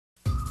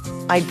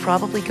I'd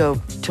probably go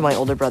to my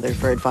older brother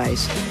for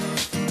advice.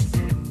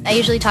 I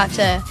usually talk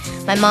to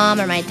my mom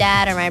or my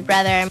dad or my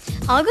brother.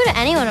 I'll go to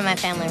anyone in my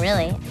family,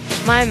 really.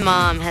 My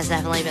mom has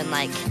definitely been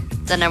like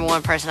the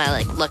 #1 person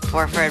I look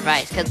for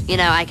advice, because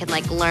I can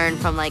learn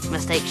from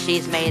mistakes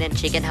she's made, and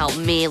she can help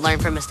me learn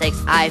from mistakes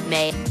I've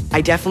made.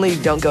 I definitely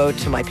don't go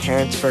to my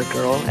parents for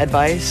girl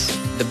advice.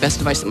 The best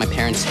advice that my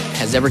parents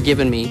has ever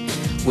given me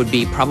would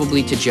be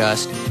probably to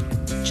just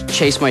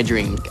chase my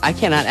dream. I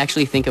cannot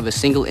actually think of a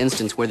single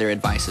instance where their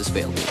advice has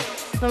failed me.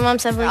 My mom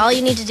said, all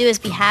you need to do is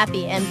be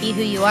happy and be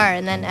who you are,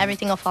 and then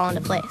everything will fall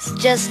into place.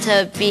 Just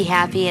to be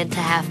happy and to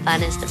have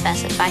fun is the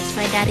best advice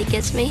my daddy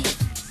gives me.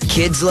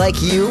 Kids like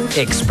you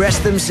express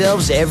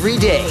themselves every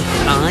day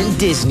on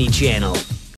Disney Channel.